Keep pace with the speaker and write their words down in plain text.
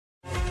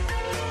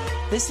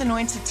This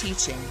anointed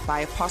teaching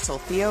by Apostle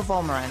Theo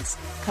Volmarans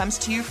comes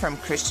to you from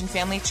Christian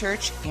Family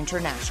Church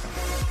International.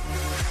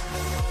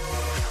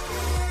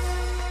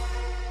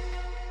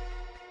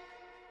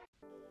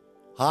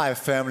 Hi,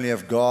 family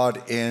of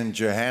God in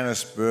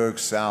Johannesburg,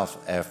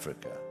 South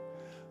Africa.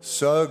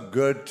 So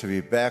good to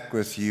be back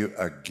with you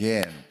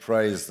again.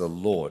 Praise the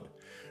Lord.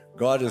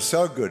 God is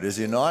so good, is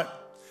He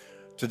not?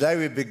 Today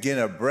we begin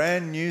a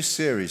brand new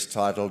series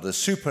titled The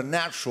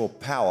Supernatural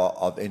Power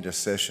of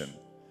Intercession.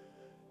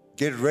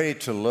 Get ready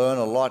to learn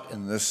a lot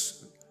in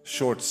this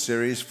short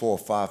series, 4 or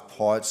 5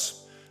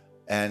 parts,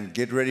 and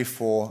get ready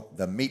for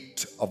the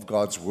meat of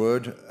God's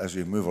Word as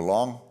we move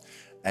along,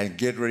 and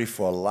get ready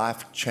for a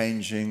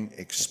life-changing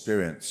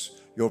experience.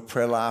 Your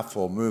prayer life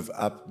will move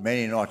up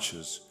many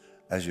notches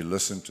as you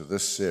listen to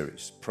this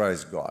series.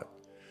 Praise God.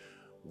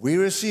 We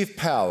receive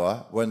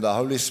power when the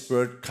Holy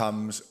Spirit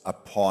comes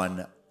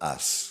upon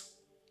us.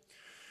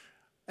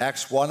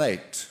 Acts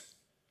 1:8,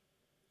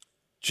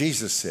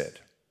 Jesus said,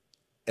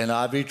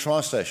 NIV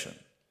translation,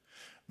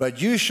 "But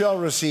you shall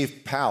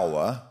receive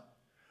power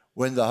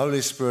when the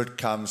Holy Spirit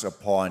comes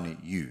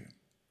upon you.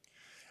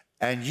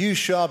 And you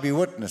shall be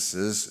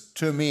witnesses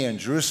to me in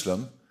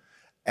Jerusalem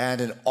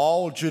and in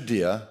all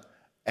Judea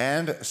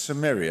and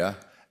Samaria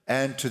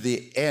and to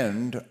the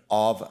end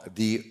of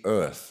the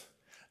earth."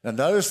 Now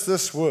notice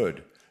this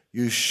word,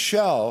 you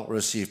shall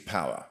receive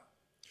power.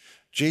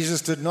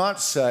 Jesus did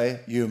not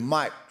say you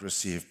might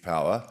receive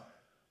power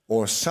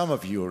or some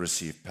of you will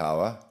receive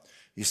power.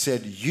 He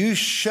said you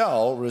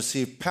shall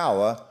receive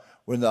power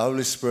when the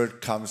Holy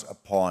Spirit comes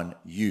upon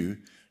you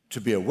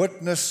to be a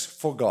witness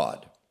for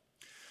God.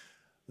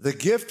 The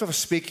gift of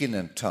speaking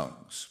in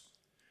tongues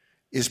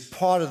is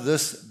part of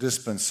this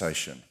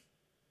dispensation,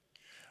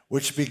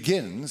 which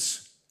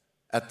begins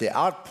at the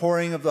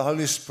outpouring of the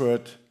Holy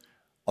Spirit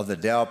of the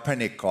day of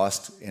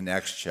Pentecost in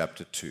Acts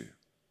chapter 2.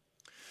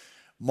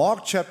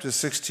 Mark chapter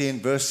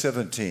 16, verse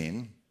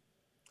 17,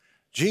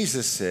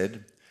 Jesus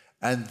said,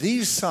 "And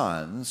these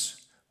signs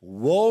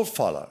will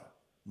follow,"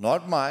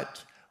 not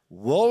might,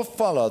 "will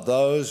follow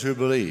those who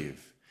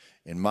believe.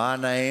 In my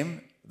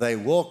name they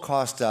will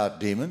cast out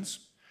demons.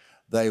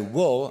 They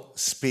will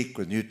speak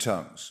with new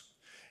tongues."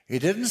 He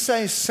didn't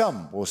say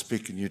some will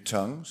speak in new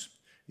tongues.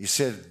 He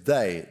said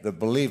they, the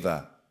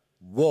believer,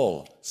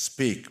 will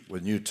speak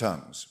with new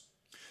tongues.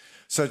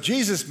 So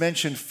Jesus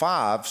mentioned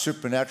 5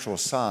 supernatural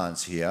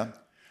signs here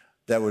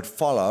that would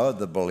follow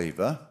the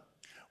believer.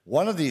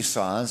 One of these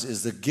signs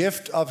is the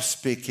gift of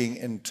speaking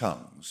in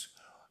tongues.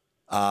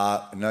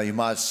 Now you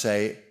might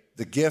say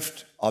the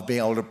gift of being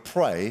able to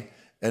pray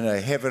in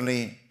a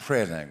heavenly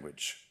prayer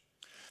language.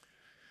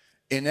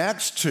 In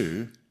Acts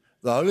 2,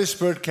 the Holy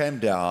Spirit came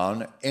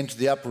down into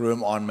the upper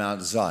room on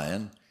Mount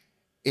Zion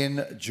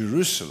in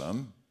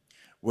Jerusalem,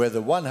 where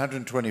the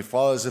 120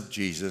 followers of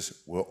Jesus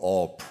were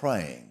all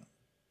praying.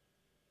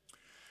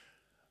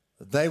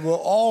 They were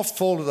all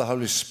full of the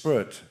Holy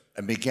Spirit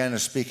and began to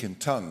speak in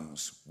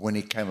tongues when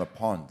He came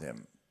upon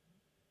them.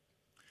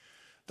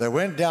 They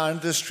went down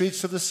into the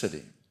streets of the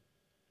city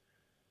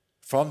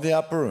from the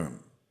upper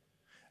room,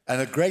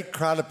 and a great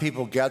crowd of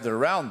people gathered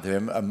around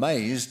them,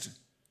 amazed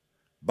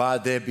by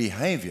their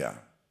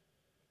behavior.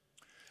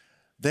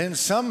 Then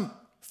some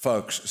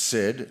folks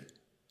said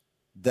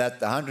that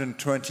the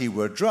 120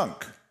 were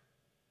drunk.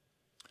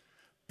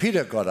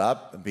 Peter got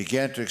up and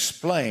began to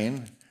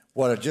explain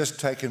what had just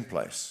taken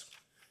place.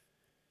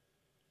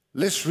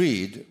 Let's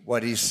read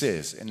what he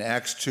says in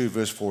Acts 2,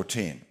 verse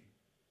 14.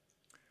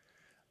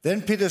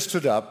 "Then Peter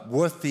stood up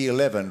with the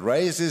 11,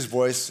 raised his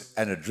voice,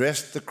 and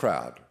addressed the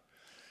crowd.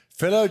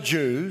 'Fellow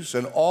Jews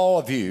and all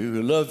of you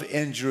who live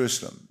in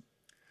Jerusalem,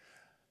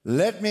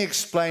 let me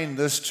explain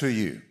this to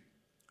you.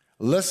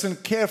 Listen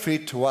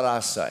carefully to what I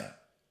say.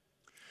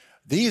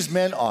 These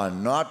men are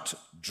not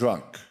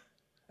drunk,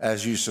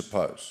 as you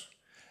suppose.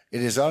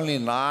 It is only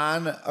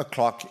 9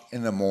 o'clock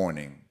in the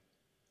morning.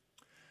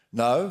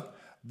 No,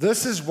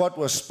 this is what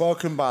was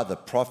spoken by the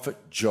prophet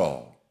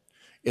Joel.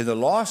 In the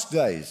last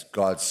days,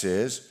 God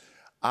says,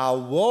 I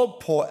will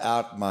pour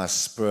out my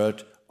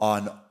Spirit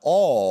on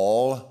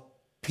all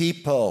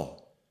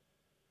people.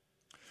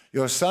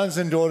 Your sons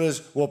and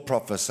daughters will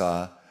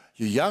prophesy.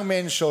 Your young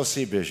men shall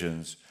see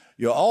visions.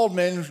 Your old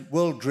men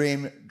will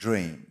dream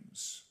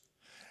dreams.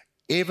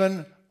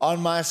 Even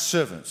on my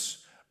servants,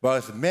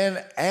 both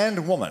men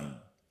and women,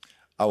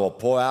 I will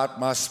pour out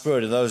my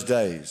Spirit in those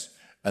days,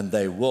 and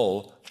they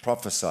will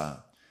prophesy.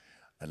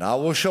 And I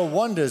will show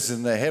wonders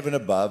in the heaven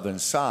above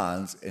and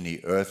signs in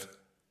the earth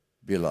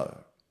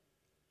below.'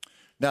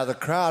 Now the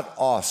crowd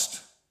asked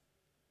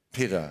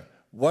Peter,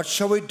 'What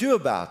shall we do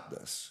about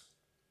this?'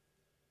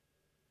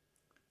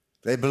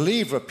 They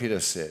believed what Peter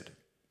said.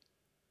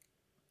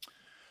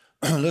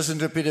 Listen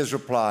to Peter's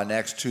reply in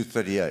Acts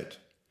 2:38.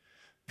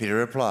 Peter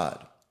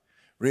replied,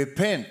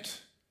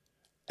 'Repent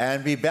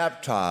and be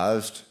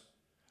baptized,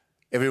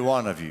 every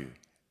one of you,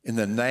 in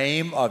the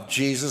name of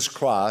Jesus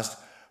Christ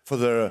for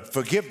the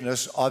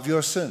forgiveness of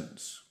your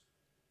sins.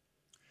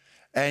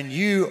 And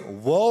you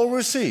will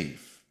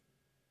receive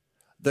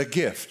the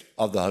gift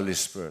of the Holy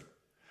Spirit.'"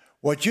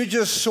 What you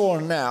just saw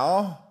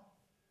now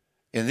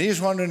in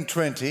these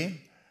 120,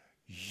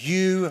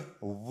 you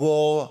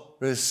will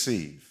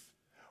receive.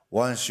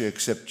 Once you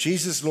accept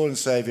Jesus, Lord and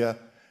Savior,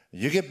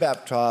 and you get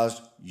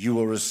baptized, you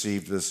will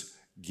receive this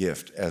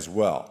gift as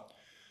well.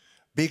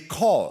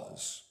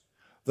 Because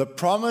the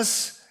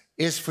promise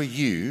is for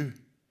you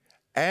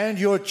and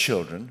your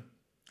children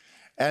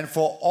and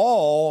for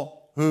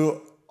all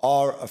who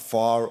are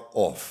afar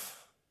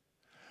off,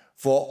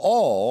 for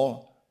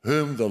all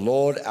whom the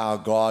Lord our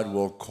God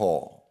will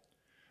call.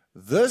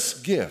 This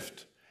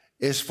gift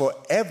is for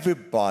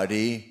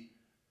everybody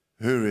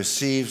who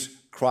receives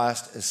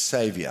Christ as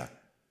Savior.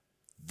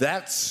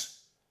 That's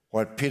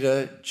what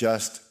Peter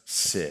just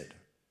said.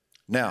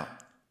 Now,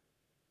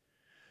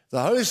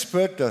 the Holy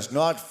Spirit does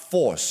not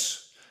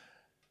force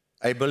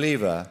a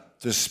believer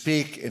to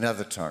speak in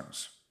other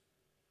tongues.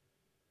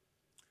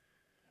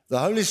 The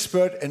Holy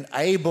Spirit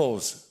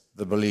enables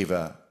the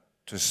believer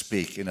to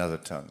speak in other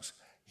tongues.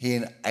 He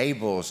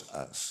enables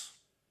us.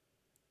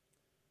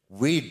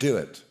 We do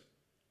it.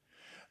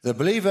 The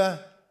believer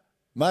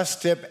must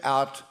step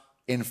out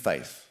in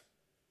faith,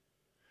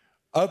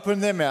 open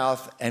their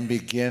mouth, and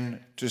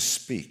begin to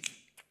speak.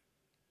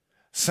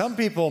 Some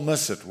people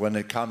miss it when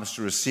it comes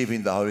to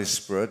receiving the Holy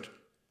Spirit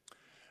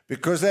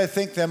because they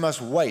think they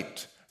must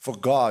wait for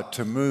God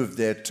to move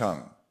their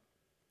tongue.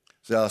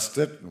 So they'll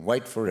sit and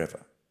wait forever.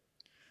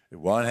 It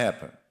won't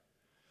happen.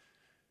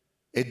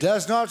 It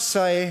does not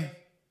say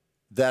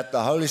that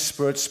the Holy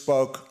Spirit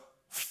spoke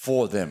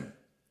for them.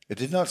 It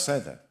did not say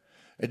that.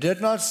 It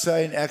did not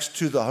say in Acts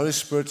 2 the Holy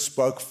Spirit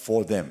spoke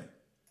for them.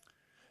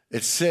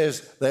 It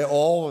says they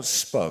all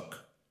spoke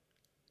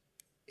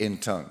in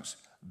tongues.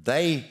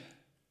 They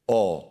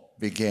all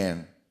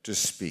began to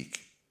speak.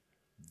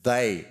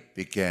 They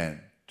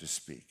began to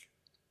speak.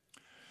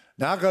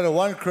 Now go to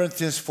 1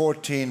 Corinthians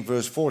 14,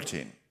 verse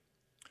 14.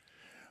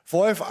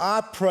 For if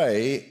I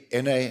pray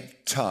in a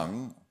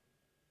tongue,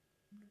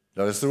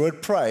 notice the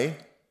word pray,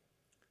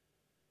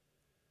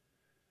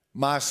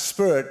 my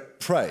spirit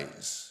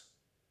prays.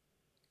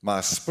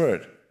 My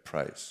spirit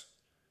prays.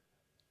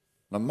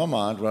 Not my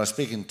mind, when I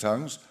speak in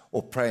tongues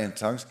or pray in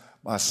tongues,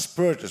 my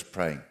spirit is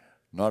praying,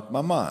 not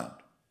my mind.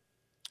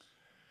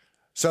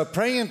 So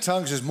praying in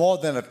tongues is more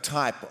than a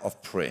type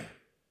of prayer.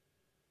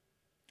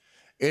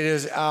 It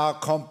is our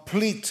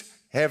complete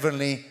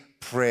heavenly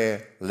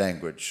prayer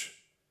language,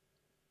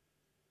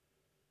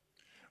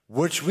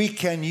 which we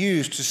can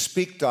use to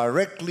speak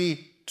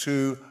directly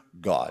to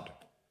God.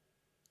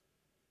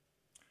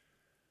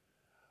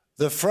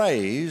 The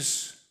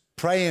phrase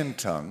pray in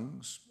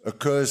tongues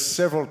occurs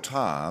several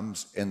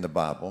times in the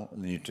Bible,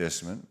 in the New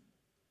Testament,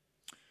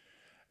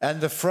 and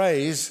the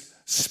phrase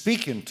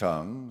speak in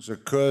tongues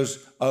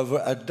occurs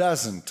over a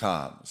dozen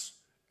times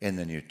in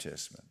the New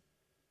Testament.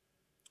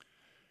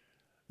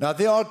 Now,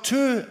 there are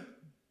two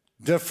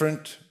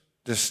different,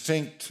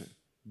 distinct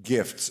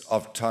gifts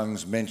of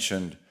tongues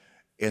mentioned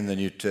in the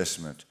New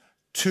Testament.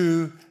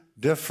 Two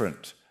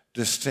different,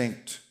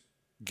 distinct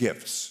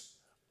gifts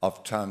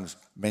of tongues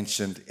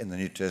mentioned in the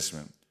New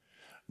Testament.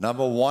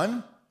 Number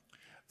one,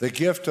 the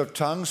gift of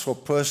tongues for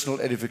personal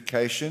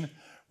edification,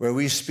 where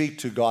we speak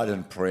to God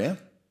in prayer.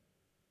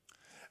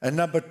 And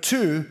number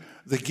two,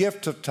 the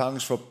gift of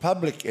tongues for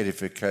public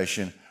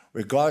edification,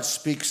 where God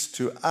speaks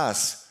to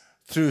us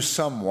through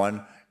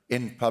someone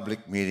in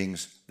public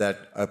meetings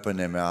that open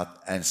their mouth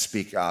and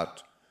speak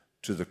out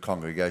to the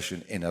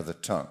congregation in other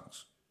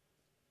tongues.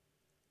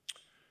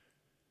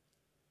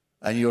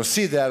 And you'll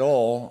see that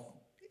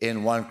all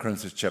in 1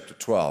 Corinthians chapter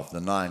 12.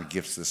 The 9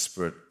 gifts of the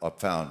Spirit are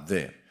found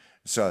there.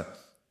 So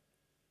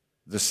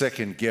the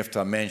second gift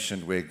I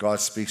mentioned where God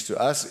speaks to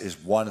us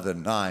is one of the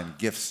 9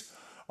 gifts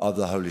of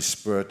the Holy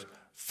Spirit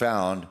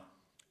found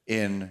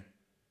in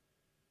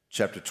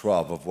chapter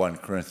 12 of 1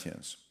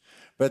 Corinthians.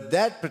 But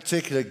that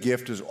particular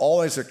gift is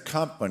always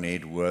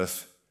accompanied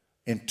with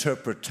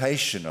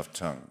interpretation of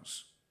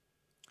tongues.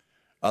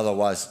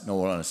 Otherwise, no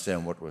one will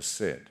understand what was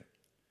said.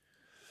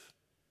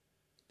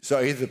 So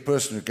either the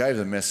person who gave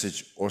the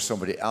message or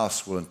somebody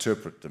else will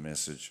interpret the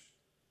message.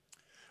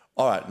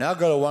 All right, now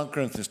go to 1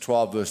 Corinthians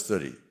 12, verse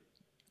 30.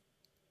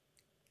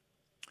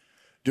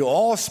 Do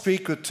all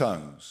speak with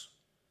tongues?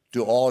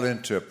 Do all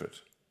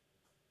interpret?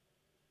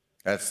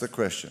 That's the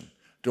question.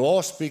 Do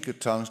all speak with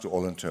tongues? Do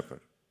all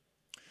interpret?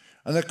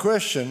 And the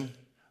question,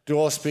 do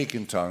all speak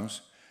in tongues,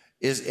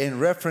 is in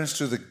reference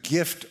to the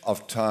gift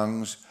of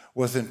tongues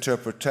with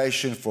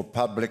interpretation for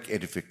public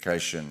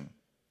edification.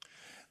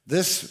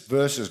 This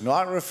verse is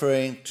not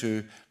referring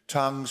to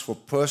tongues for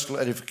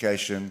personal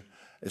edification.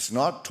 It's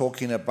not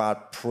talking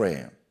about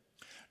prayer.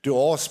 Do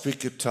all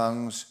speak in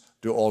tongues?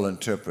 Do all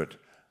interpret?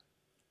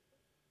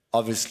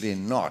 Obviously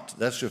not.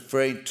 That's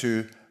referring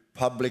to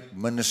public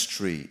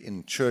ministry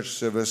in church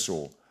service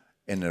or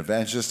in an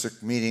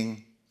evangelistic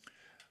meeting.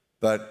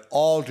 But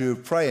all do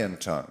pray in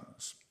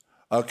tongues.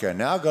 Okay,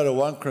 now go to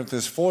 1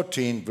 Corinthians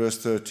 14, verse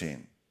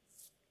 13.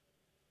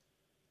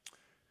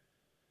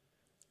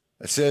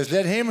 It says,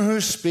 let him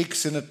who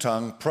speaks in a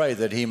tongue pray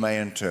that he may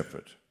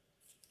interpret.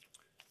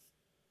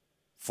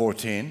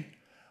 14,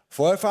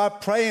 for if I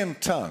pray in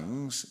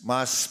tongues,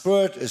 my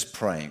spirit is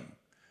praying,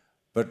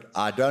 but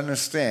I don't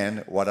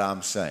understand what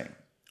I'm saying.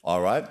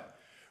 All right?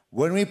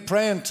 When we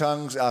pray in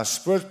tongues, our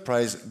spirit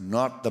prays,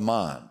 not the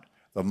mind.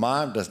 The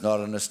mind does not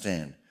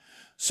understand.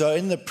 So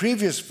in the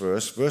previous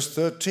verse, verse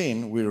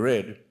 13, we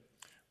read,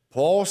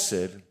 Paul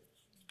said,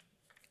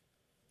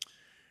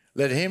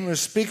 let him who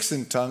speaks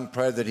in tongue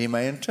pray that he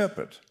may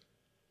interpret.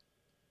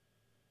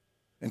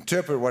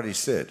 Interpret what he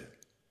said.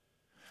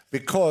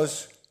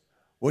 Because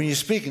when you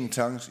speak in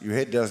tongues, your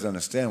head doesn't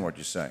understand what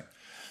you're saying.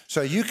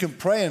 So you can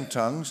pray in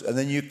tongues, and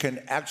then you can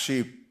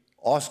actually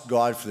ask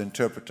God for the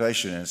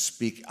interpretation and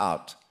speak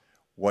out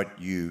what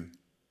you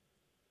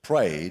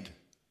prayed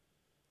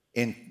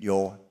in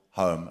your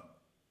home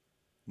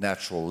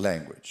natural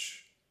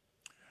language.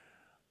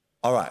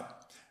 All right.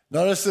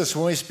 Notice this.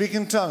 When we speak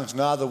in tongues,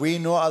 neither we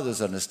nor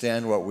others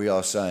understand what we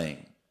are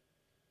saying.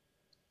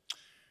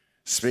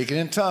 Speaking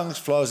in tongues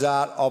flows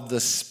out of the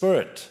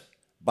Spirit,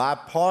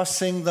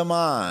 bypassing the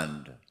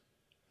mind.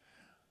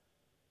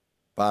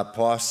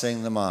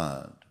 Bypassing the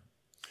mind.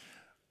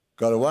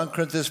 Go to 1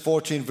 Corinthians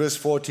 14, verse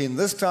 14,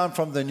 this time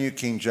from the New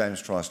King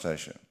James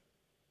translation.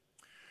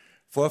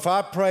 For if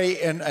I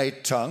pray in a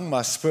tongue,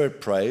 my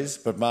spirit prays,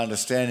 but my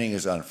understanding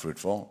is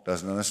unfruitful,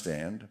 doesn't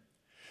understand.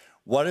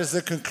 What is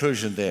the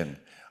conclusion then?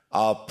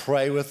 I'll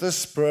pray with the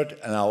spirit,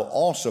 and I'll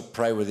also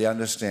pray with the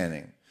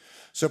understanding.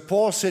 So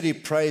Paul said he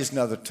prays in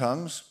other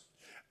tongues,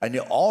 and he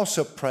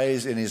also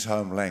prays in his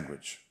home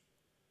language.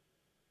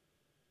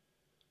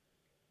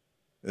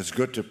 It's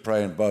good to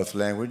pray in both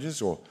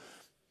languages, or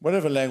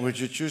whatever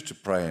language you choose to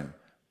pray in.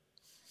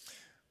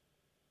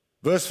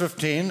 Verse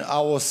 15,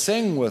 I will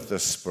sing with the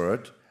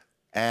spirit,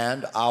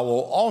 and I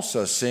will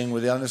also sing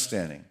with the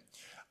understanding.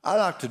 I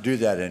like to do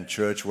that in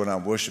church when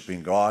I'm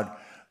worshiping God.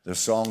 The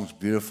song's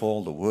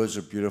beautiful, the words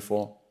are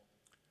beautiful.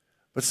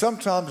 But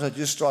sometimes I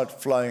just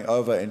start flowing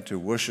over into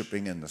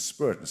worshiping in the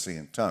Spirit and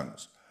singing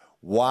tongues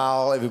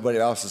while everybody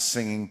else is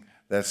singing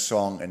that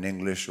song in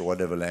English or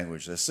whatever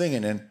language they're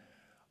singing in.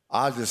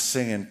 I'll just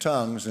sing in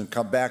tongues and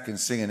come back and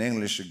sing in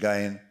English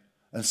again,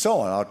 and so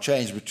on. I'll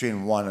change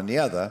between one and the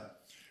other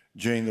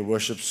during the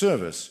worship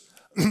service.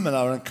 And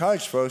I would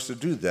encourage folks to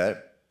do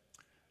that.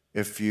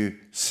 If you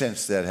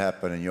sense that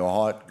happen in your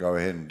heart, go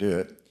ahead and do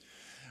it.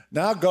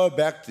 Now go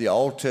back to the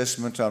Old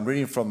Testament. I'm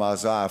reading from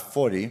Isaiah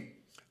 40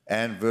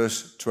 and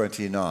verse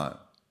 29.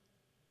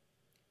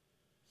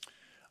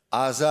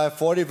 Isaiah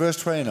 40, verse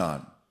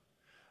 29.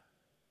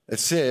 It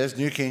says,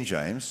 New King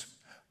James,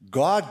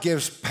 God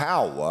gives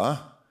power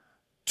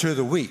to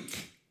the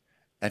weak,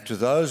 and to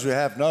those who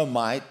have no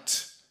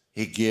might,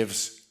 he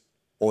gives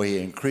or he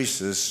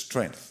increases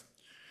strength.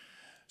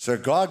 So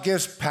God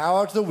gives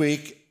power to the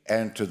weak,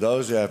 and to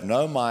those who have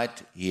no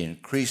might, he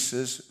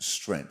increases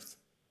strength.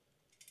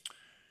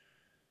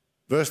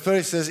 Verse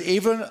 30 says,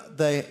 even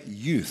the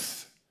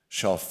youth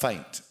shall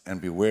faint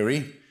and be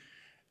weary,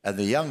 and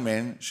the young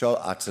men shall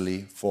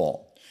utterly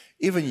fall.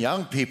 Even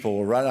young people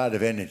will run out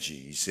of energy,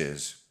 he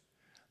says.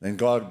 Then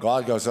God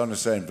goes on to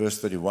say in verse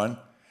 31,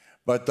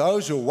 but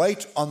those who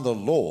wait on the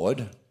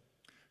Lord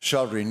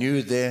shall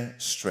renew their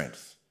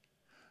strength.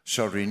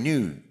 Shall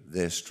renew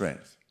their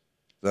strength.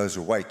 Those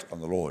who wait on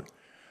the Lord.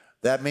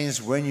 That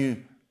means when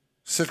you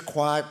sit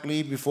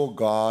quietly before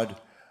God,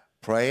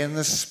 pray in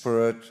the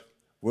Spirit,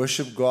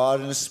 worship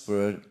God in the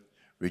Spirit,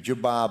 read your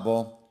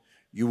Bible,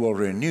 you will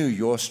renew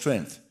your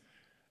strength.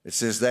 It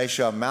says, they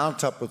shall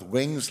mount up with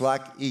wings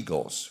like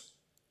eagles.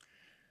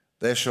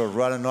 They shall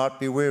run and not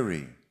be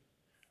weary.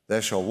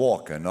 They shall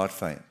walk and not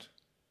faint.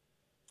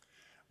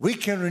 We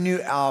can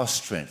renew our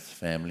strength,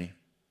 family.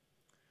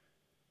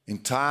 In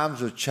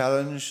times of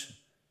challenge,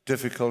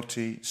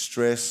 difficulty,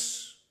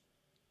 stress,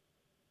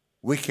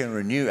 we can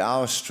renew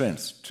our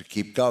strength to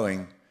keep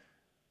going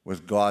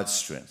with God's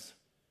strength.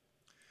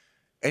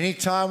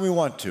 Anytime we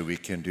want to, we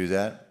can do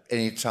that.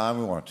 Anytime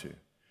we want to.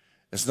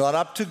 It's not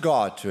up to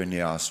God to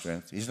renew our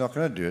strength. He's not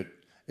going to do it.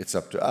 It's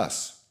up to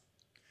us.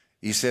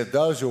 He said,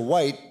 those who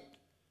wait,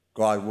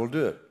 God will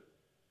do it.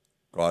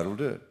 God will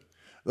do it.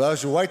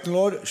 Those who wait on the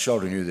Lord shall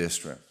renew their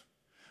strength.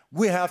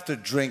 We have to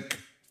drink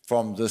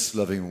from this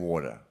living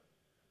water.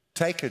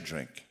 Take a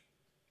drink.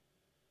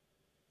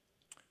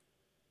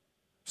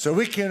 So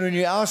we can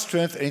renew our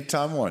strength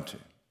anytime we want to.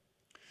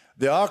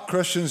 There are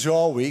Christians who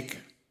are weak,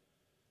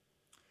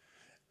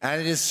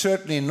 and it is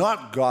certainly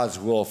not God's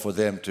will for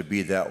them to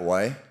be that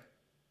way.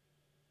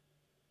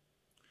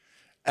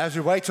 As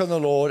we wait on the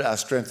Lord, our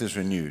strength is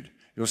renewed.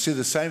 You'll see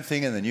the same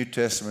thing in the New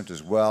Testament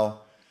as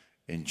well,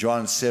 in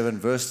John 7,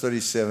 verse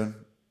 37.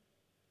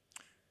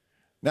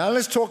 Now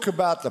let's talk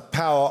about the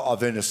power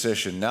of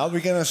intercession. Now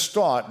we're going to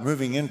start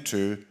moving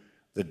into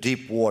the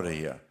deep water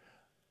here,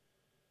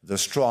 the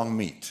strong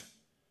meat,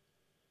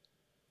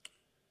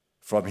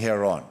 from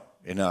here on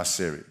in our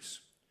series.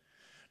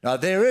 Now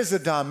there is a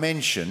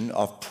dimension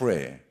of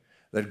prayer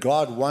that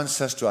God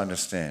wants us to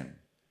understand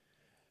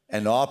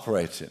and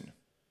operate in.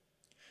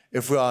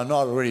 If we are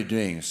not already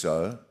doing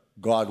so,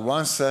 God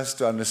wants us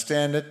to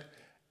understand it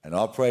and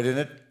operate in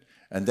it,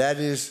 and that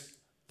is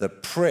the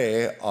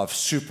prayer of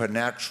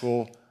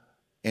supernatural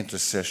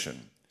intercession,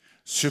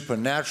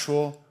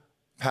 supernatural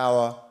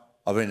power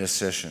of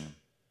intercession.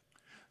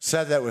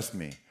 Say that with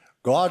me.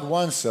 God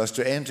wants us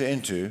to enter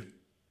into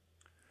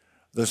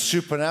the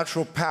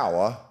supernatural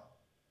power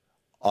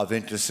of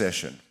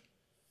intercession.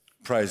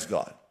 Praise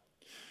God.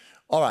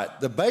 All right,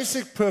 the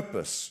basic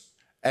purpose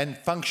and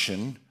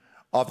function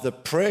of the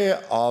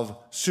prayer of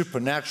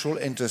supernatural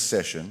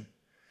intercession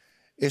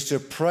is to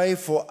pray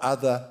for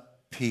other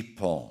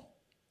people,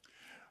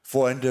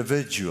 for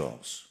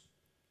individuals,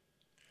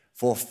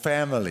 for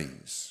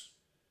families,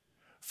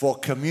 for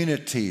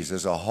communities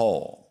as a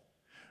whole,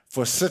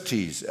 for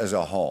cities as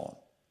a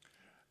whole,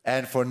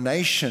 and for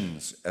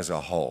nations as a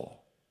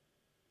whole.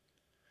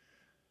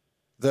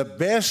 The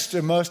best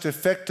and most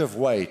effective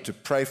way to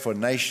pray for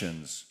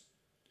nations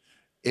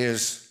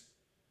is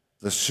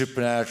the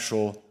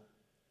supernatural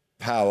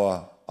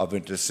power of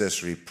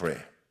intercessory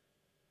prayer.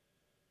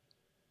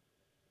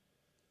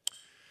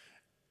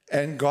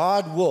 And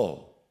God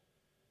will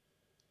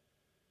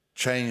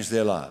change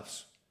their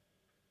lives.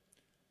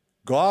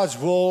 God's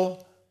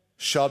will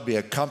shall be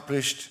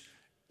accomplished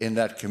in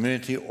that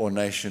community or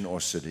nation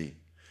or city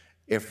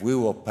if we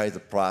will pay the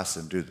price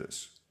and do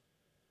this.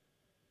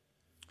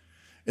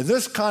 In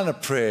this kind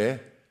of prayer,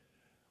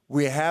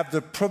 we have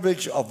the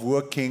privilege of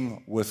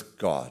working with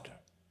God.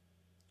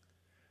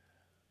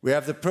 We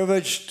have the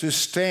privilege to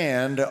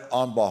stand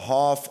on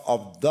behalf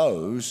of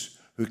those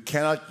who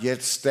cannot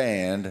yet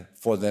stand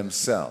for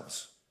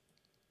themselves.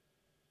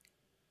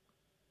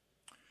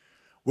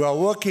 We are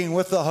working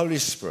with the Holy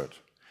Spirit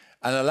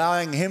and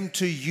allowing Him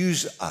to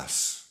use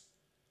us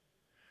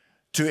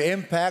to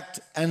impact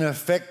and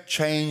affect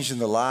change in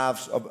the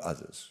lives of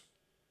others.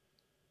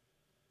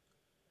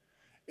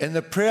 In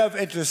the prayer of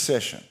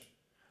intercession,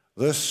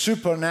 the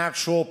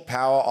supernatural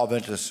power of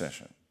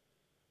intercession,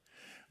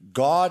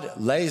 God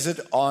lays it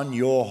on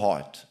your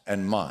heart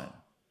and mine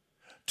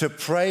to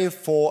pray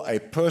for a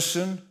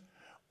person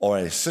or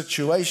a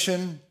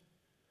situation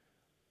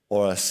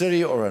or a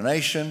city or a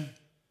nation,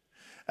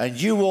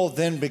 and you will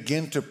then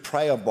begin to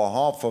pray on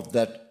behalf of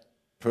that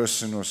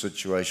person or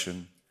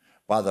situation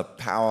by the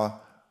power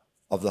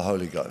of the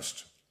Holy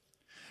Ghost.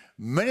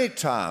 Many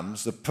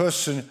times, the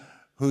person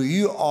who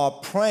you are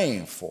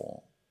praying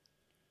for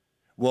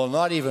will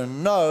not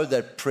even know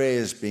that prayer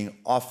is being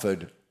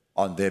offered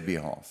on their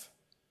behalf.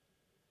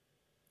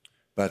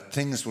 But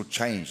things will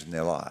change in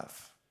their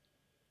life.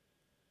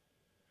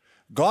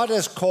 God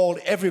has called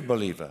every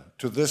believer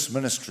to this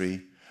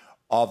ministry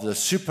of the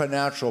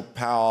supernatural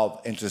power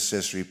of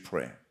intercessory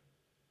prayer.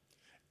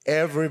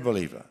 Every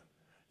believer.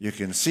 You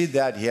can see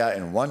that here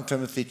in 1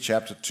 Timothy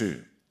chapter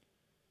 2.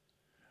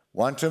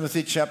 1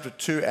 Timothy chapter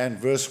 2 and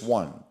verse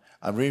 1.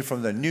 I'm reading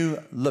from the New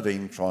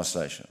Living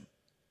Translation.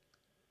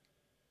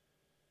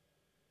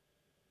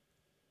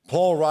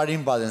 Paul,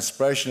 writing by the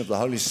inspiration of the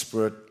Holy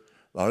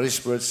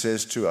Spirit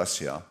says to us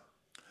here,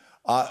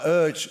 I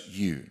urge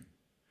you,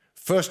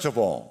 first of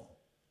all,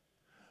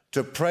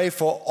 to pray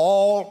for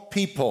all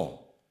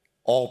people.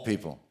 All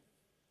people.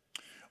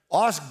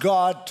 Ask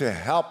God to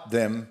help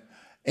them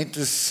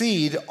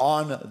intercede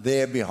on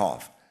their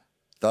behalf.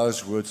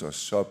 Those words are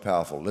so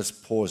powerful. Let's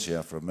pause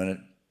here for a minute.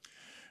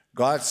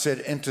 God said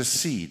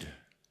intercede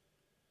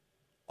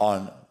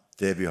on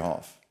their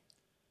behalf.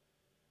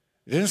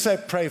 He didn't say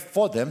pray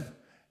for them.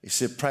 He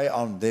said pray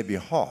on their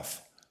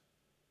behalf.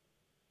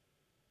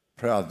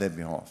 Pray on their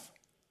behalf.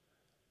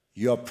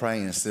 You're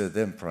praying instead of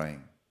them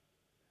praying.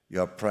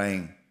 You're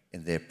praying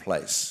in their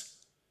place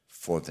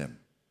for them.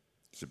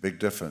 It's a big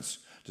difference.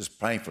 Just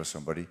praying for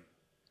somebody,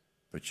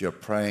 but you're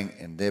praying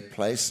in their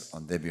place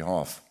on their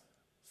behalf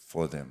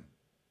for them.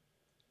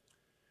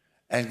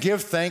 And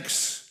give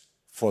thanks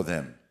for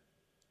them.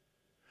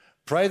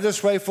 Pray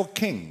this way for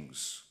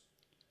kings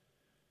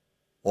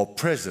or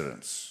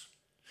presidents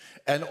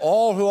and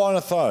all who are in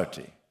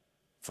authority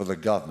for the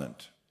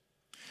government,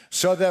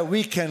 so that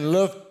we can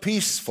live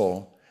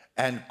peaceful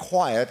and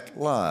quiet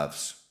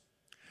lives,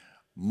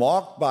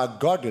 marked by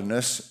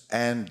godliness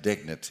and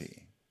dignity.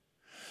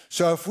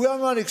 So if we are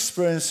not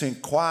experiencing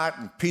quiet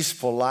and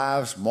peaceful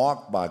lives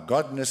marked by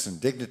godliness and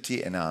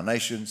dignity in our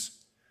nations,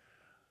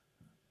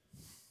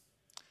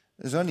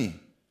 there's only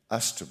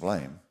us to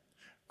blame.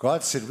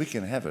 God said we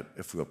can have it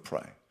if we'll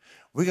pray.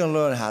 We're going to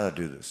learn how to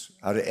do this,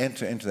 how to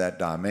enter into that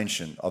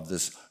dimension of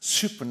this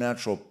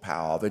supernatural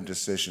power of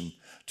intercession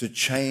to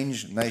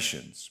change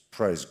nations.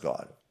 Praise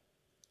God.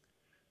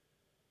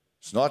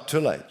 It's not too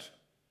late.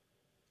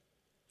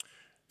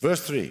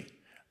 Verse 3,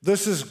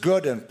 this is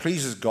good and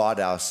pleases God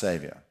our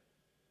Savior,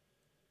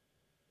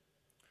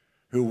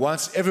 who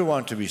wants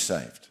everyone to be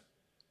saved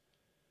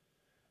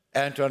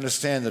and to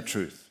understand the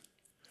truth.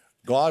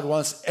 God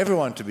wants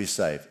everyone to be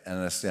saved and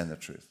understand the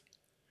truth.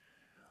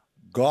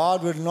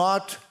 God would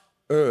not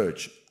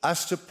urge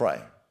us to pray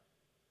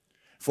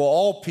for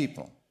all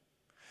people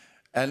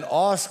and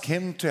ask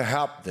Him to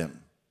help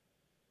them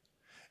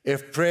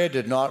if prayer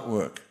did not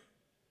work.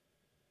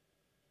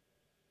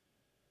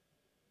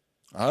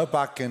 I hope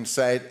I can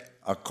say it.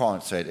 I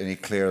can't say it any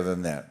clearer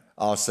than that.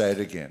 I'll say it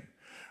again.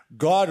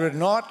 God would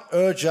not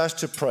urge us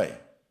to pray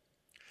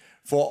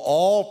for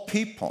all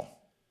people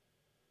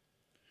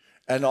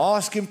and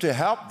ask Him to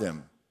help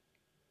them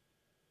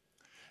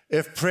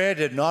if prayer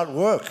did not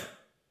work?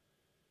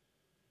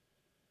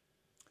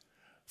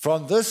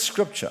 From this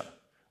scripture,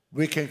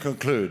 we can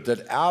conclude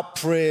that our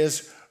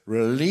prayers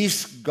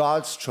release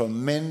God's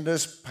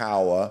tremendous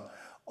power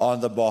on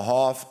the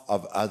behalf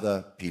of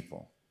other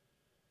people.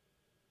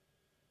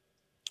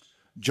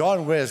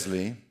 John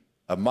Wesley,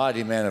 a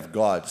mighty man of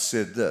God,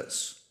 said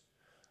this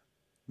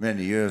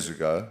many years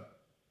ago: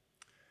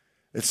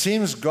 "It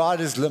seems God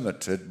is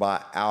limited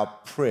by our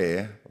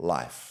prayer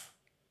life,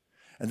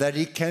 and that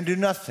he can do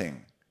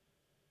nothing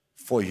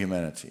for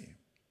humanity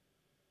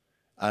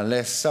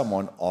unless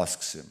someone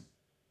asks him."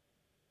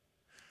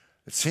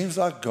 It seems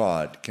like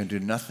God can do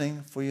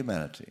nothing for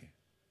humanity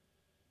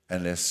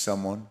unless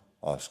someone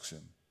asks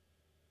him.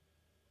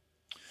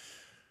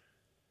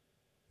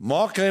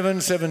 Mark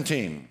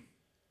 11:17.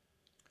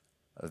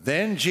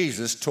 Then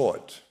Jesus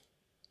taught,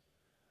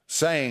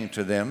 saying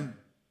to them,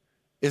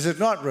 "Is it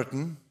not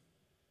written,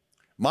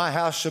 'My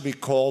house shall be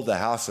called the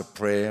house of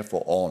prayer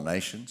for all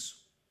nations'?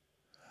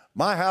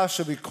 My house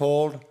shall be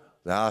called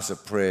the house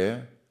of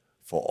prayer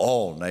for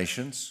all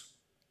nations."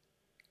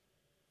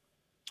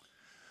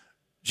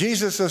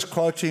 Jesus is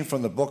quoting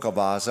from the book of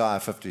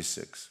Isaiah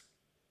 56.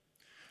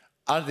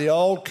 Under the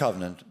old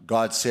covenant,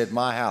 God said,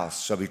 "My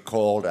house shall be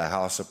called a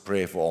house of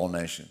prayer for all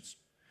nations."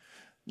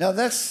 Now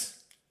that's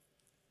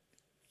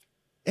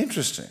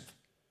interesting.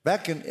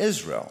 Back in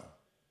Israel,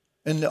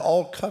 in the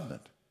old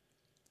covenant,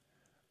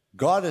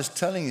 God is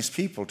telling his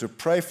people to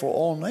pray for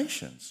all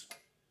nations,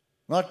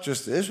 not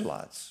just the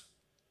Israelites.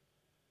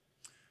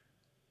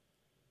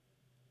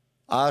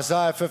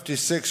 Isaiah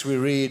 56, we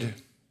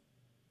read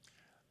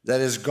that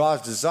is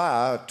God's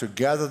desire to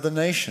gather the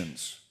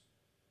nations,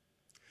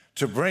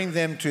 to bring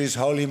them to his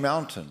holy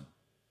mountain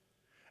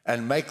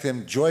and make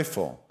them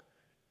joyful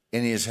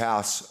in his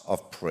house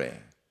of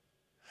prayer.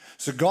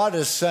 So God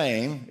is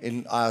saying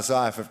in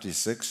Isaiah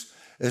 56,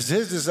 is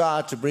his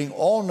desire to bring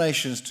all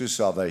nations to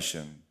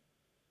salvation.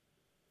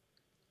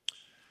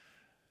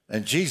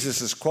 And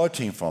Jesus is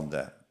quoting from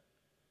that.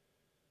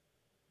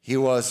 He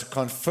was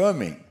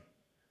confirming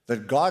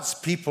that God's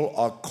people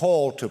are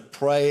called to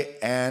pray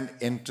and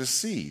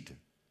intercede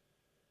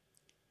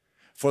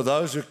for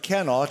those who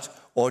cannot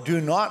or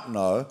do not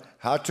know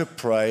how to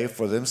pray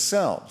for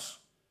themselves.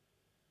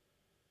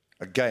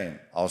 Again,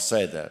 I'll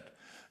say that.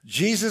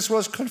 Jesus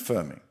was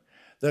confirming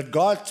that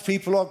God's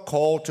people are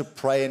called to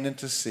pray and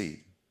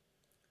intercede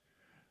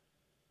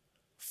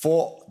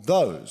for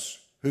those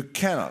who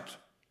cannot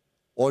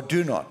or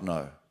do not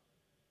know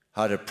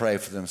how to pray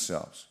for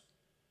themselves.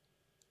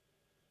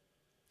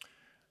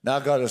 Now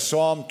go to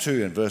Psalm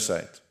 2 and verse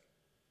 8.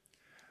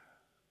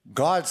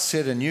 God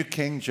said in New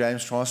King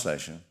James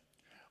translation,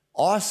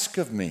 "Ask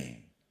of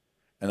me,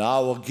 and I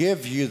will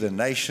give you the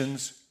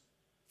nations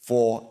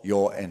for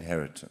your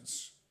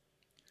inheritance,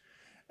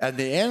 and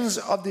the ends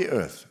of the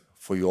earth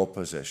for your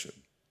possession."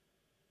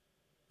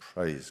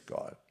 Praise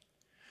God.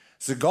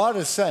 So God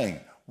is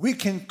saying, we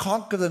can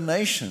conquer the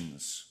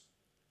nations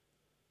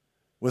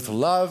with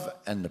love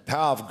and the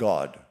power of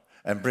God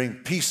and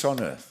bring peace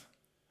on earth.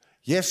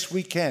 Yes,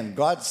 we can.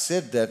 God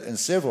said that in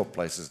several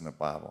places in the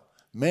Bible,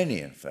 many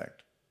in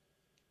fact.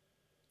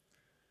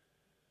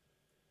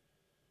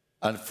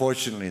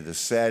 Unfortunately, the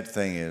sad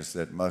thing is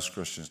that most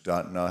Christians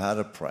don't know how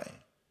to pray.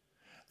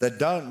 They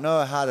don't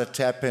know how to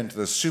tap into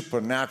the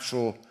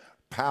supernatural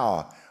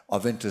power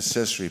of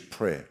intercessory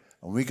prayer.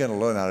 And we're going to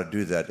learn how to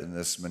do that in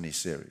this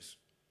mini-series.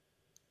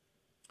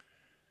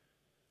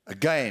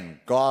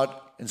 Again, God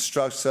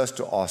instructs us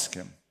to ask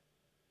him.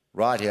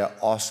 Right here,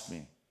 ask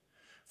me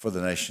for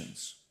the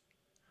nations.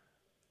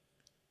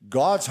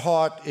 God's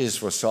heart is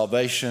for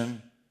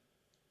salvation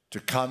to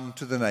come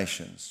to the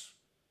nations.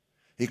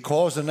 He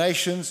calls the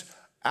nations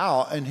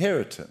our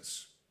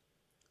inheritance.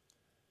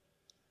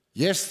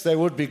 Yes, they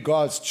would be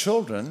God's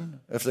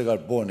children if they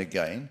got born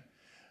again,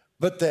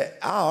 but they're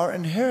our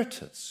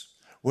inheritance.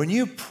 When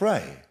you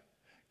pray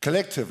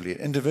collectively,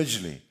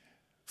 individually,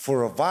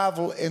 for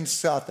revival in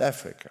South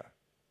Africa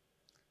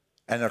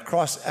and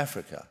across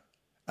Africa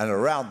and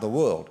around the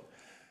world,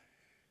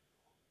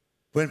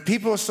 when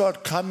people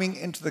start coming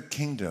into the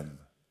kingdom,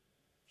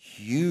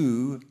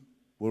 you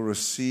will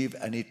receive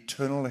an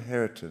eternal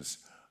inheritance.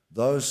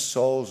 Those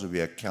souls will be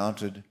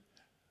accounted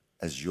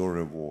as your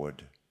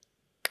reward.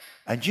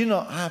 And you know,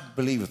 I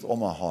believe with all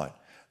my heart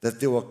that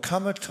there will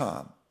come a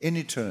time in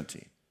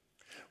eternity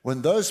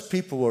when those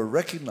people will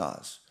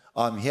recognize,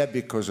 I'm here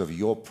because of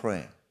your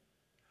prayer.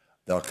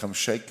 They'll come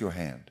shake your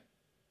hand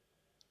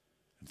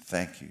and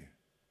thank you.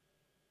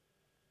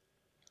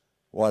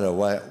 What a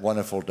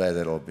wonderful day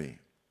that'll be.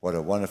 What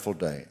a wonderful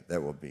day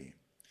that will be.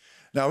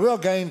 Now, we are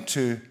going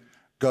to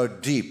go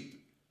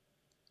deep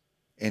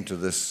into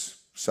this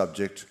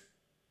subject.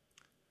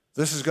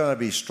 This is going to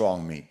be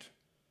strong meat.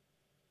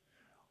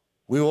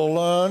 We will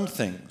learn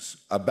things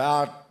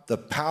about the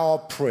power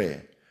of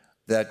prayer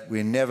that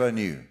we never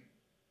knew,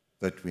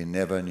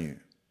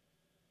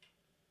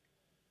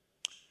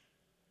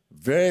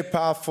 Very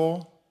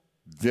powerful,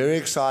 very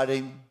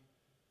exciting,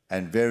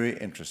 and very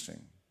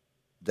interesting.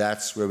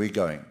 That's where we're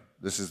going.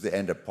 This is the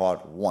end of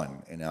part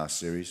 1 in our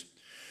series.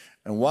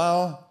 And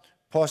while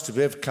Pastor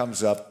Bev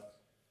comes up,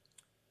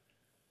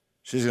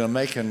 she's going to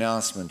make an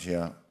announcement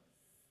here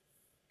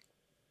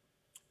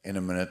in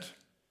a minute.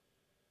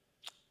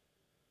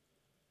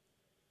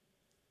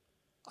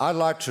 I'd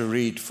like to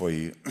read for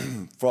you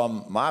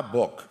from my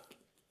book,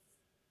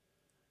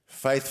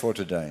 Faith for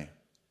Today,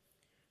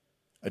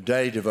 a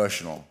daily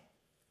devotional.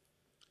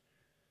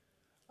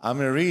 I'm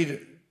going to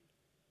read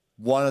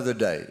one of the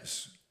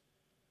days.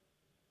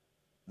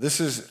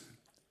 This is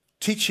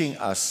teaching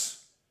us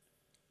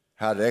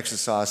how to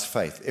exercise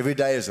faith. Every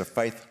day is a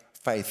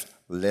faith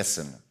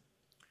lesson.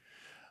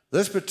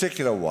 This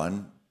particular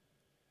one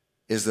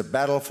is the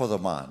battle for the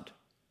mind.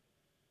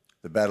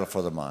 The battle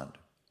for the mind.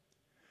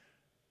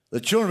 The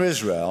children of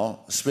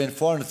Israel spent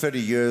 430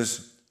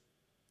 years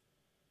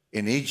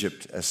in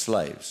Egypt as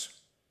slaves.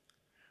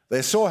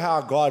 They saw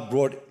how God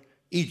brought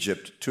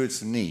Egypt to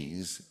its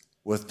knees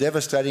with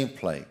devastating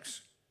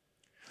plagues.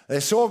 They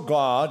saw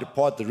God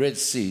part the Red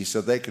Sea so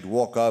they could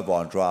walk over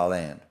on dry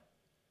land.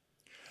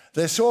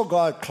 They saw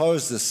God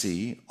close the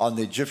sea on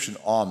the Egyptian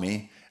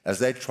army as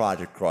they tried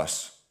to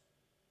cross.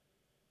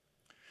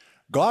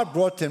 God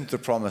brought them to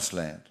the promised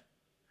land,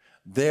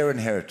 their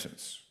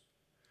inheritance.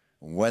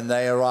 When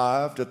they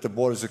arrived at the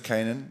borders of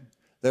Canaan,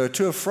 they were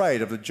too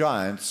afraid of the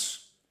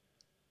giants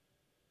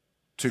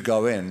to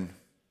go in.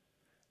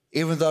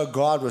 Even though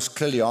God was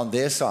clearly on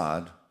their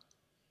side,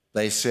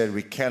 they said,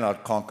 "We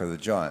cannot conquer the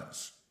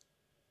giants."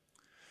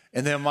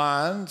 In their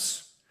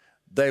minds,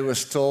 they were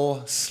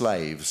still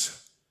slaves.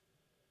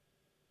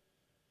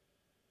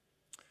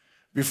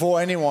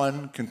 Before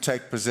anyone can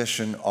take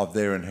possession of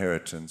their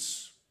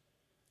inheritance,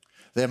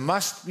 they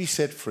must be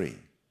set free.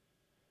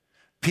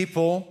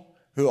 People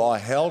who are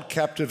held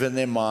captive in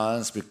their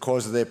minds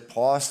because of their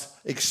past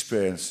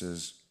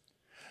experiences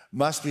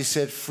must be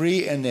set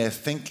free in their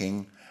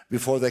thinking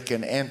before they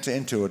can enter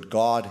into what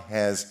God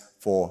has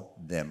for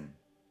them.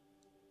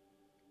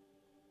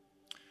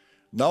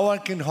 No one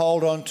can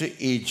hold on to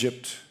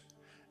Egypt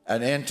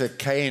and enter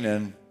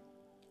Canaan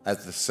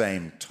at the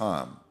same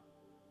time.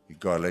 You've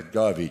got to let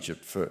go of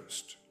Egypt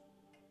first.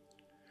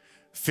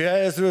 Fear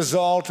is the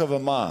result of a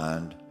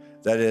mind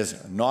that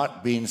has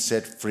not been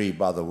set free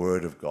by the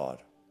word of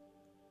God.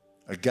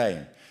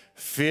 Again,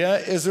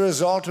 fear is the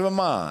result of a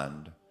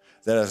mind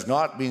that has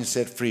not been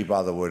set free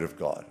by the word of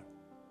God.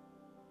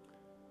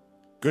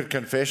 Good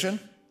confession.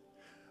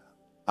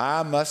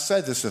 I must say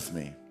this with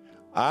me.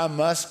 I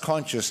must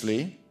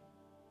consciously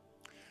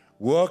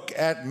work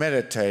at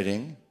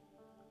meditating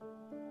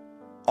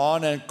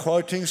on and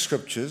quoting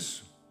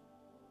scriptures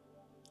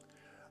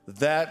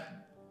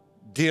that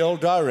deal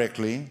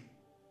directly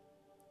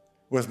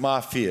with my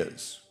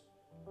fears.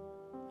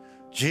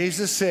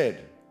 Jesus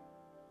said,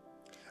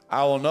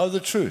 "I will know the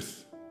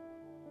truth,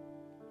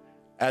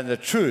 and the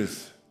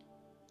truth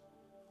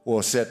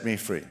will set me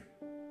free."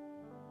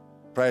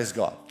 Praise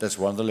God. That's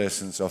one of the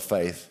lessons of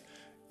faith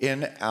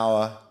in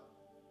our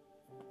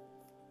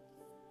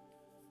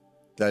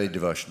daily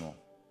devotional.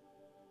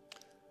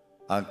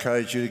 I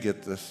encourage you to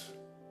get this.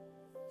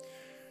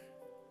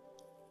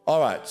 All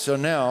right, so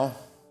now,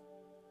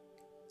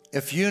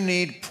 if you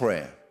need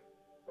prayer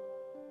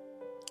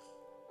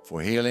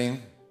for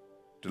healing,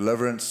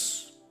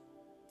 deliverance,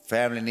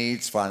 family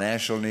needs,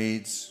 financial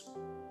needs,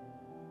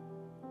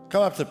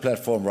 come up to the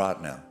platform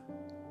right now.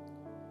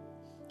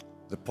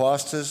 The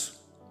pastors,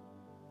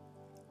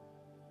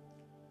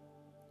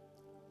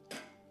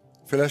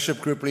 fellowship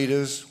group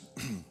leaders,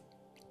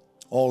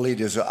 all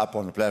leaders are up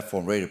on the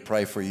platform ready to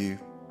pray for you.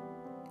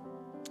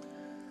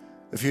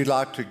 If you'd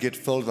like to get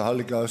filled with the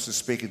Holy Ghost and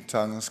speak in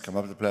tongues, come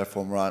up to the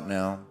platform right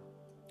now.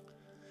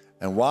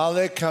 And while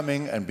they're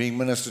coming and being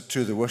ministered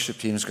to, the worship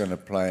team is going to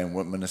play and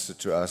minister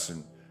to us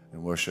in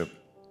worship.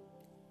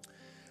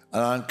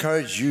 And I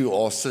encourage you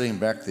all sitting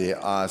back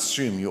there, I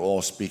assume you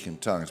all speak in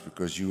tongues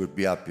because you would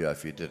be up here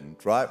if you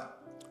didn't, right?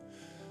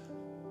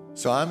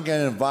 So I'm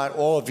going to invite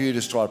all of you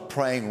to start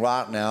praying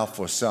right now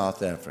for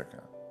South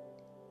Africa.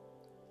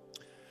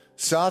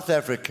 South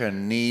Africa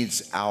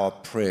needs our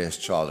prayers,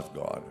 child of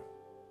God,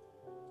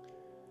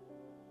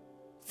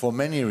 for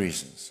many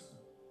reasons.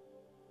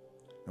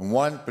 And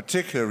one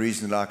particular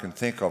reason that I can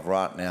think of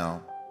right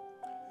now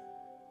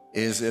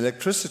is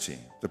electricity,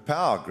 the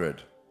power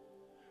grid.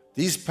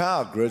 These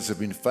power grids have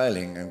been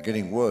failing and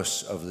getting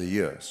worse over the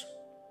years.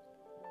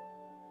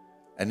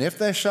 And if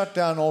they shut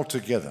down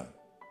altogether,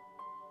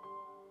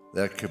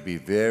 that could be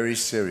very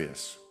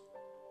serious,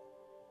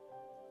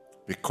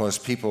 because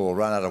people will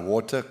run out of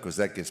water because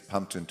that gets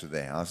pumped into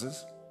their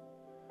houses.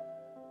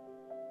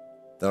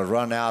 They'll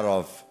run out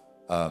of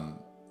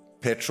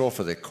petrol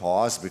for their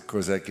cars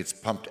because that gets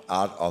pumped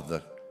out of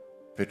the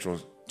petrol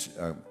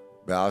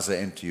bowser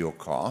into your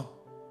car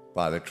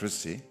by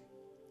electricity.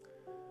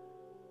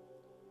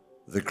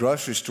 The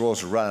grocery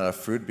stores will run out of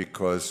food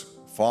because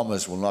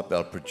farmers will not be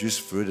able to produce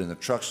food, and the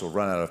trucks will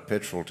run out of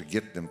petrol to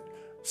get them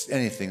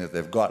anything that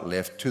they've got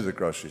left to the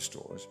grocery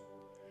stores.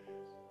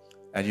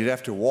 And you'd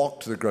have to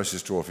walk to the grocery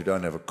store if you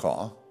don't have a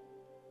car.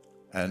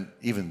 And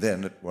even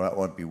then, it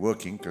won't be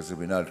working because there'll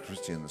be no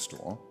electricity in the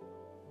store.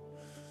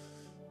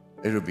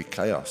 It'll be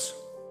chaos.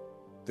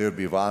 there would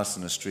be violence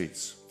in the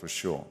streets, for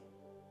sure.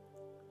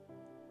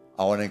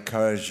 I want to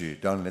encourage you,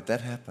 don't let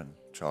that happen,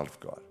 child of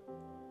God.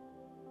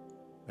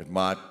 It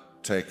might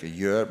take a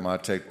year, it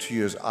might take 2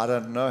 years. I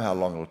don't know how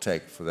long it'll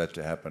take for that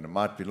to happen. It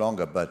might be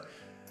longer, but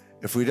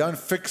if we don't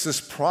fix this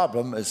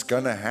problem, it's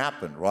going to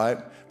happen, right?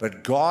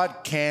 But God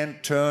can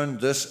turn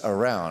this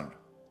around.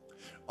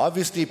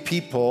 Obviously,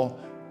 people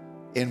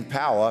in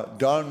power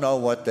don't know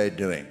what they're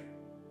doing.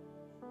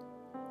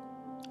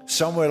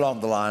 Somewhere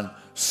along the line,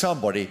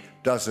 somebody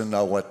doesn't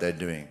know what they're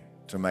doing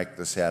to make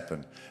this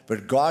happen.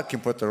 But God can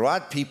put the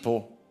right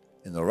people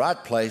in the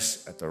right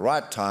place at the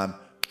right time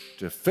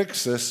to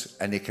fix this,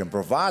 and He can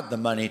provide the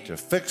money to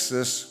fix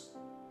this.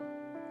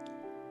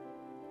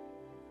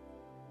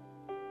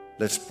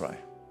 Let's pray.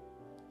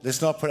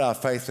 Let's not put our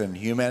faith in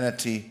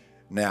humanity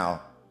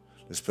now.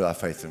 Let's put our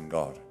faith in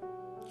God.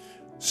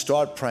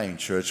 Start praying,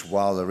 church,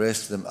 while the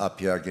rest of them up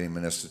here are getting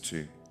ministered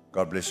to.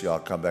 God bless you. I'll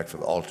come back for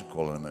the altar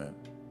call in a minute.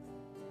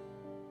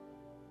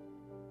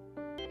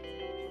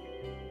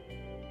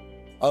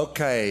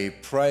 Okay,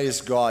 praise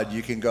God.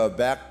 You can go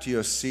back to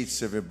your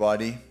seats,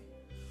 everybody.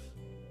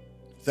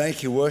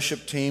 Thank you,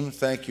 worship team.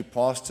 Thank you,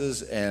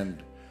 pastors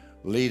and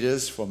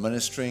leaders, for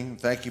ministering.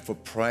 Thank you for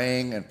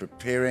praying and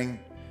preparing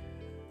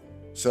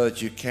so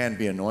that you can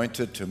be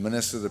anointed to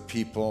minister to the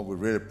people. We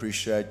really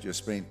appreciate you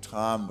spending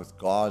time with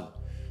God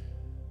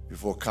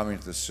before coming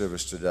to the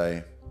service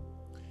today.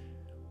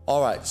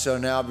 All right, so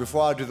now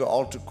before I do the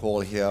altar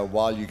call here,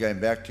 while you're going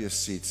back to your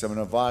seats, I'm going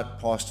to invite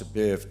Pastor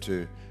Bev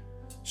to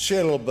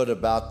share a little bit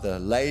about the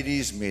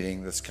ladies'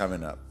 meeting that's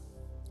coming up.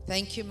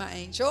 Thank you, my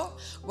angel.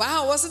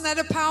 Wow, wasn't that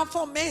a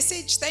powerful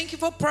message? Thank you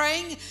for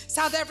praying.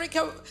 South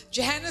Africa,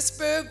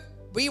 Johannesburg,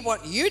 we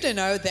want you to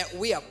know that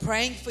we are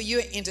praying for you,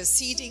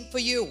 interceding for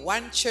you.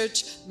 One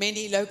church,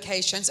 many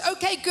locations.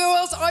 Okay,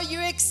 girls, are you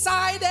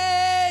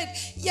excited?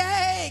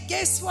 Yay!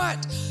 Guess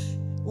what?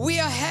 We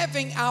are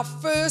having our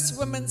first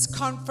women's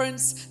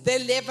conference the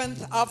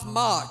 11th of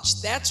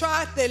March. That's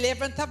right, the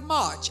 11th of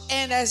March.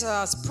 And as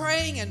I was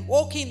praying and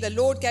walking, the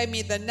Lord gave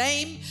me the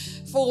name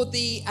for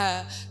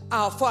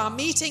for our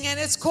meeting, and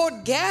it's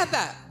called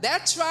Gather.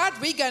 That's right,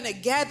 we're going to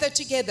gather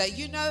together.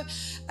 You know,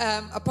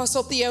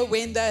 Apostle Theo,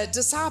 when the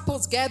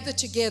disciples gathered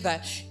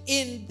together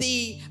in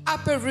the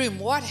upper room,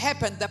 what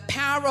happened? The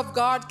power of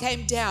God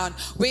came down.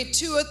 Where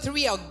 2 or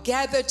 3 are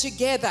gathered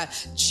together,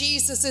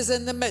 Jesus is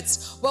in the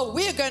midst. Well,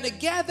 we're going to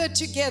gather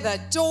together,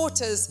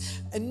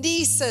 daughters,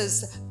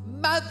 nieces,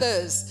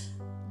 mothers,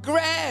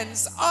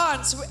 grands,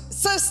 aunts,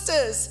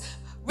 sisters.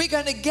 We're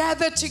going to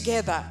gather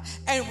together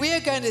and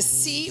we're going to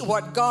see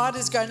what God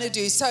is going to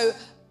do. So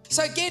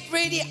get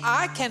ready.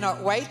 I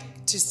cannot wait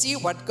to see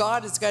what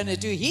God is going to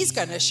do. He's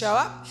going to show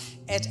up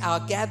at our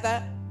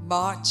Gather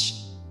March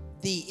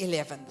the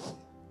 11th.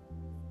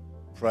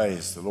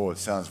 Praise the Lord.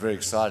 Sounds very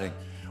exciting.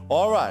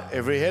 All right,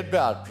 every head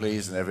bowed,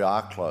 please, and every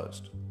eye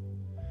closed.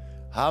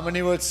 How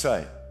many would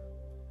say,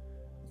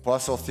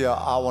 Apostle Theo,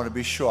 I want to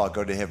be sure I'll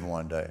go to heaven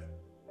one day.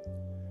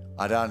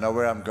 I don't know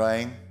where I'm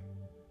going.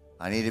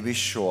 I need to be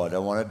sure. I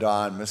don't want to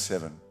die and miss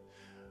heaven.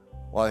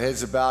 While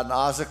heads are bowed and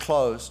eyes are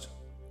closed,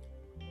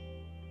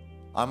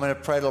 I'm going to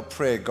pray a little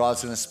prayer.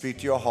 God's going to speak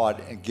to your heart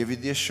and give you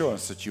the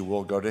assurance that you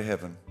will go to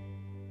heaven.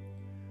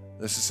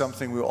 This is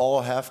something we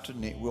all have to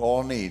need. We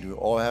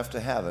all have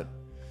to have it.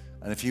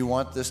 And if you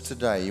want this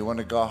today, you want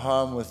to go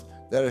home with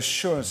that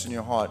assurance in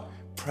your heart,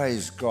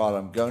 praise God,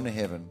 I'm going to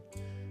heaven.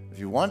 If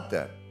you want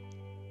that,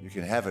 you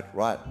can have it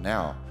right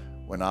now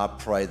when I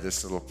pray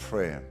this little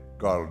prayer.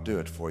 God will do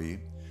it for you.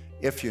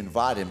 If you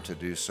invite Him to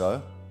do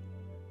so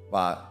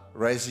by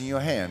raising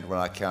your hand when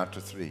I count to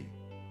 3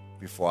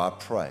 before I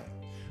pray.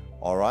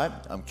 All right,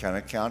 I'm going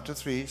to count to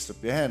 3,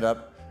 slip your hand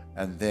up,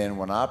 and then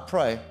when I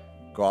pray,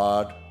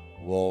 God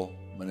will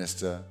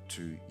minister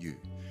to you.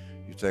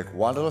 You take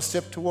one little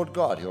step toward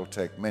God, He'll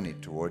take many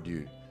toward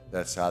you.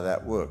 That's how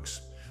that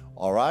works.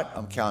 All right,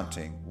 I'm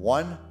counting.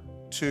 1,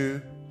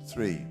 2,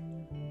 3.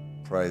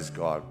 Praise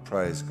God,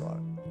 praise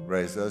God.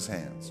 Raise those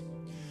hands.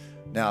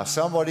 Now,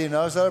 somebody who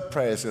knows how to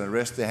pray is going to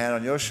rest their hand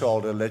on your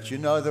shoulder, let you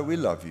know that we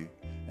love you,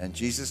 and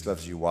Jesus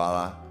loves you while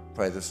I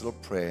pray this little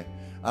prayer.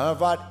 I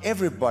invite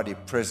everybody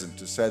present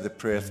to say the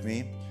prayer with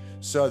me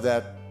so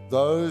that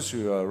those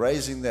who are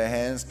raising their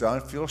hands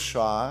don't feel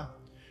shy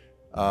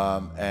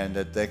and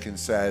that they can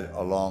say it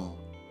along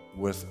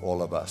with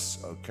all of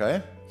us,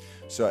 okay?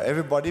 So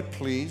everybody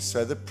please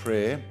say the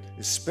prayer,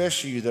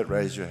 especially you that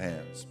raise your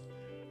hands.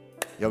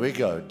 Here we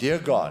go. Dear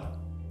God,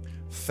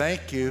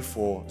 thank you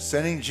for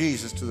sending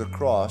Jesus to the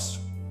cross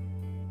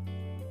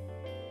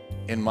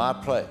in my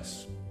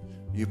place.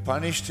 You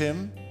punished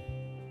Him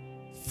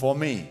for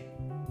me.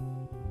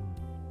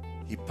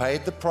 He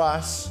paid the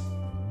price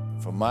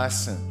for my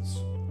sins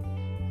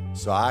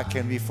so I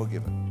can be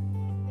forgiven.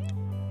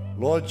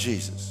 Lord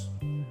Jesus,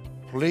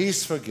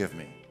 please forgive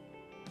me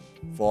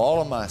for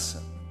all of my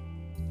sin.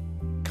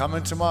 Come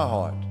into my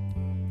heart.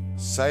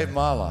 Save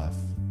my life.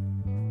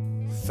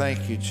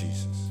 Thank you,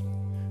 Jesus.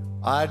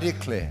 I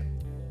declare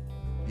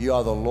you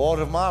are the Lord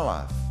of my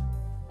life.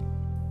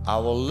 I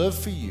will live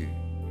for you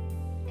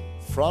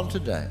from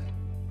today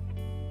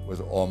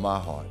with all my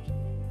heart.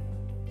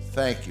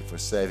 Thank you for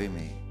saving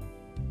me.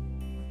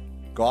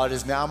 God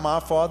is now my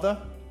Father.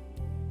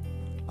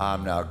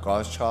 I'm now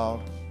God's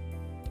child.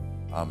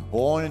 I'm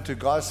born into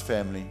God's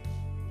family,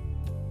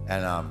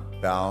 and I'm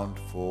bound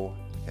for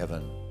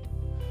heaven.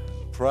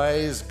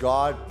 Praise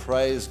God,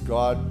 praise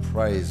God,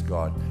 praise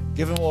God.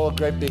 Give him all a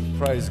great big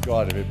praise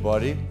God,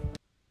 everybody.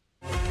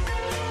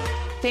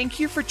 Thank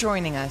you for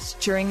joining us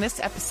during this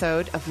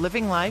episode of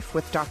Living Life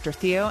with Dr.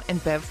 Theo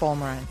and Bev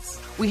Vollmerans.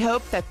 We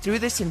hope that through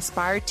this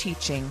inspired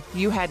teaching,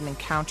 you had an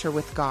encounter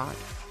with God.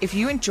 If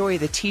you enjoy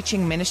the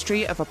teaching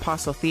ministry of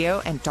Apostle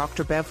Theo and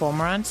Dr. Bev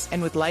Vollmerans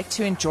and would like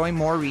to enjoy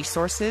more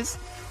resources,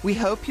 we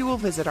hope you will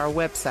visit our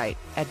website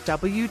at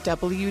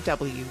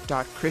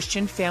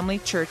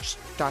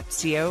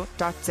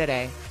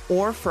www.christianfamilychurch.co.za,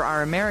 or for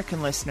our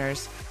American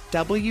listeners,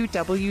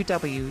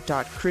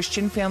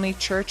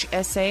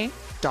 www.christianfamilychurchsa.com.